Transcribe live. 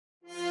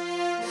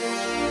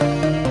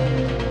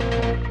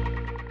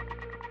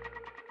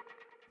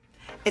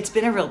It's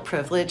been a real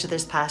privilege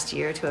this past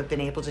year to have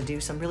been able to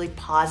do some really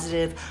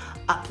positive,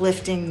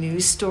 uplifting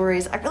news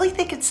stories. I really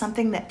think it's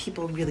something that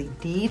people really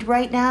need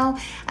right now.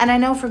 And I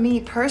know for me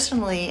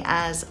personally,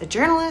 as a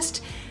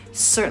journalist,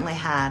 certainly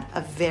had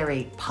a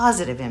very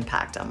positive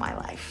impact on my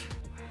life.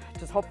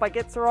 Just hope I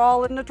gets her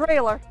all in the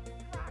trailer.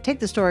 Take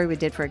the story we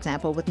did, for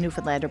example, with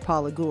Newfoundlander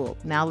Paula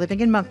Gould, now living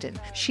in Moncton.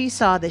 She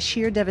saw the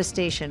sheer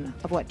devastation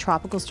of what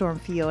Tropical Storm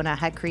Fiona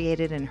had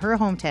created in her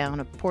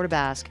hometown of Port aux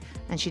Basques,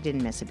 and she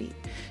didn't miss a beat.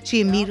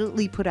 She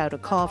immediately put out a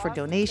call for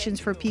donations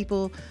for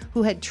people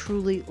who had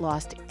truly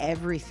lost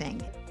everything.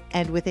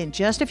 And within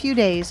just a few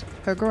days,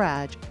 her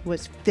garage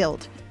was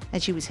filled,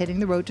 and she was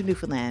hitting the road to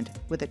Newfoundland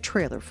with a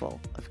trailer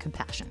full of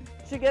compassion.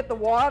 She get the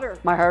water.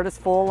 My heart is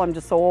full. I'm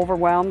just so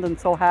overwhelmed and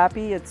so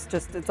happy. It's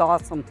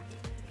awesome.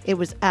 It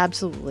was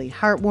absolutely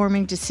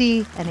heartwarming to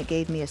see, and it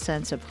gave me a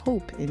sense of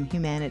hope in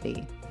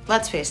humanity.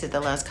 Let's face it, the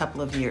last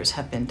couple of years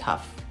have been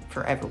tough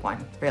for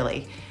everyone,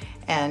 really.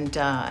 And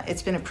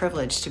it's been a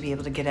privilege to be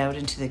able to get out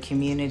into the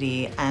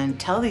community and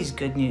tell these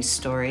good news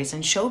stories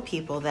and show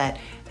people that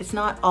it's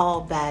not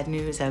all bad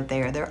news out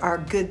there. There are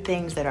good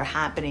things that are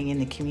happening in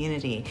the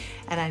community.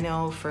 And I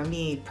know for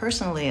me,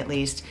 personally at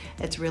least,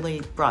 it's really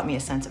brought me a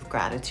sense of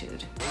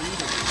gratitude.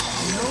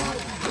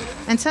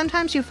 And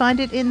sometimes you find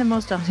it in the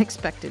most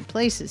unexpected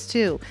places,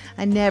 too.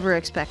 I never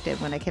expected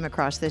when I came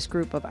across this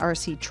group of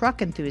RC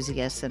truck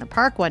enthusiasts in a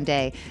park one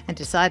day and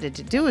decided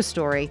to do a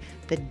story,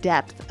 the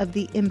depth of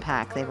the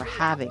impact they were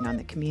having on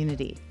the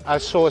community. I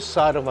saw a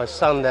side of my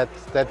son that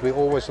we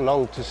always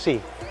longed to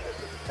see,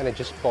 and it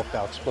just popped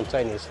out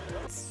spontaneously.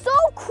 So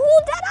cool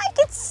that I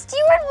could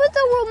steer it with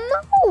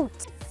a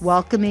remote!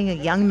 Welcoming a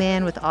young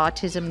man with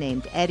autism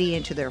named Eddie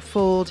into their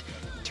fold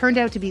turned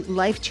out to be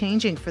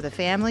life-changing for the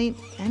family,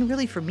 and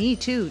really for me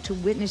too. To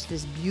witness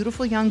this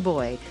beautiful young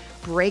boy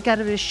break out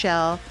of his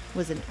shell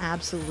was an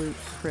absolute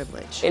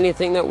privilege.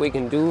 Anything that we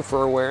can do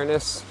for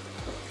awareness,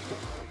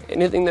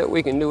 anything that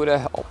we can do to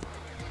help,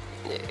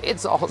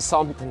 it's all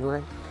something,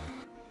 right?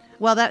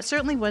 Well, that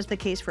certainly was the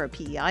case for a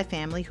PEI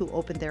family who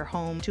opened their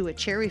home to a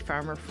cherry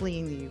farmer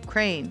fleeing the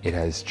Ukraine. It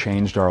has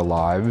changed our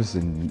lives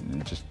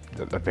in just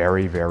a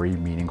very, very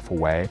meaningful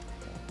way.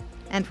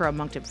 And for a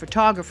Moncton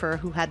photographer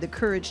who had the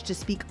courage to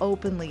speak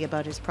openly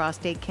about his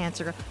prostate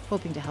cancer,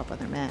 hoping to help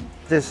other men.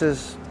 This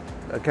is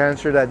a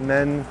cancer that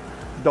men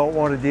don't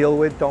want to deal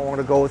with, don't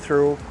want to go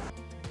through.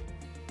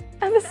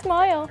 And the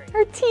smile,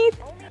 her teeth.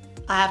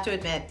 I have to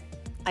admit,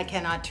 I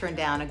cannot turn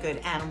down a good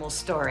animal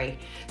story.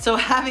 So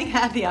having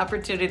had the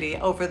opportunity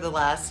over the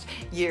last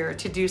year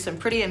to do some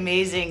pretty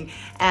amazing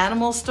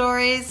animal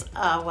stories,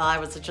 well, I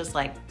was just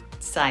like,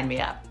 sign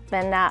me up.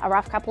 Been a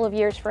rough couple of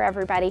years for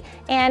everybody,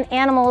 and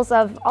animals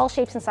of all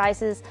shapes and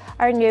sizes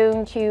are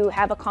known to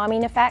have a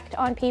calming effect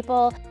on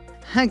people.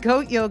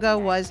 Goat yoga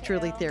was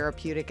truly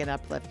therapeutic and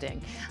uplifting.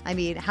 I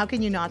mean, how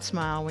can you not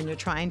smile when you're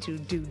trying to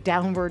do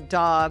downward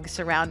dog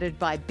surrounded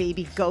by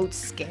baby goats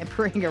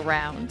scampering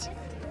around?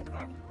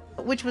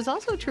 Which was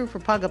also true for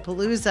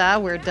Pugalooza,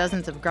 where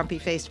dozens of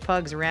grumpy-faced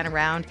pugs ran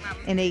around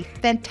in a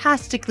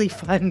fantastically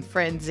fun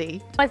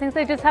frenzy. I think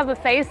they just have a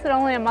face that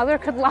only a mother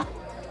could love.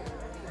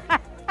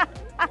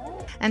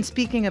 And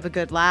speaking of a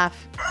good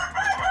laugh,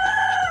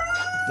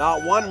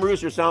 not one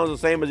rooster sounds the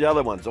same as the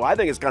other one, so I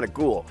think it's kind of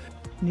cool.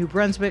 New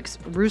Brunswick's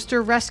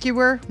rooster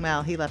rescuer,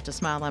 well, he left a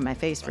smile on my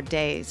face for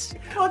days.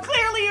 Well,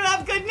 clearly you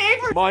have good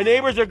neighbors. My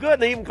neighbors are good.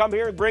 They even come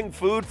here and bring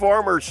food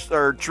for them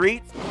or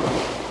treats.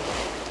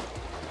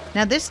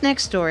 Now, this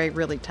next story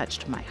really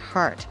touched my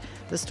heart.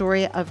 The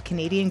story of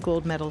Canadian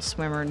gold medal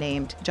swimmer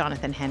named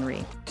Jonathan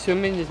Henry.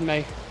 Swimming is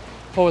my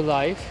whole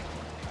life.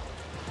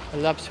 I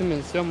love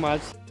swimming so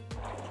much.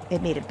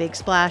 It made a big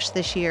splash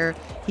this year.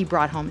 He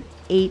brought home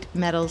 8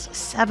 medals.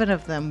 7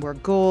 of them were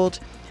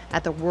gold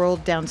at the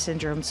World Down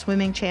Syndrome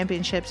Swimming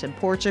Championships in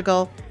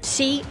Portugal.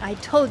 See, I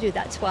told you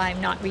that's why I'm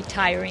not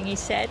retiring, he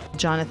said.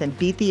 Jonathan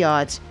beat the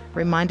odds,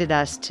 reminded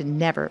us to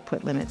never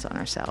put limits on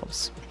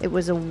ourselves. It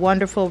was a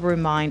wonderful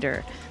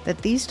reminder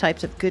that these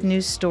types of good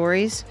news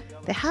stories,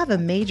 they have a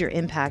major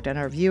impact on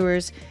our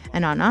viewers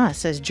and on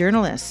us as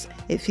journalists.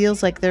 It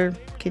feels like they're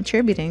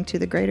contributing to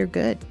the greater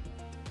good.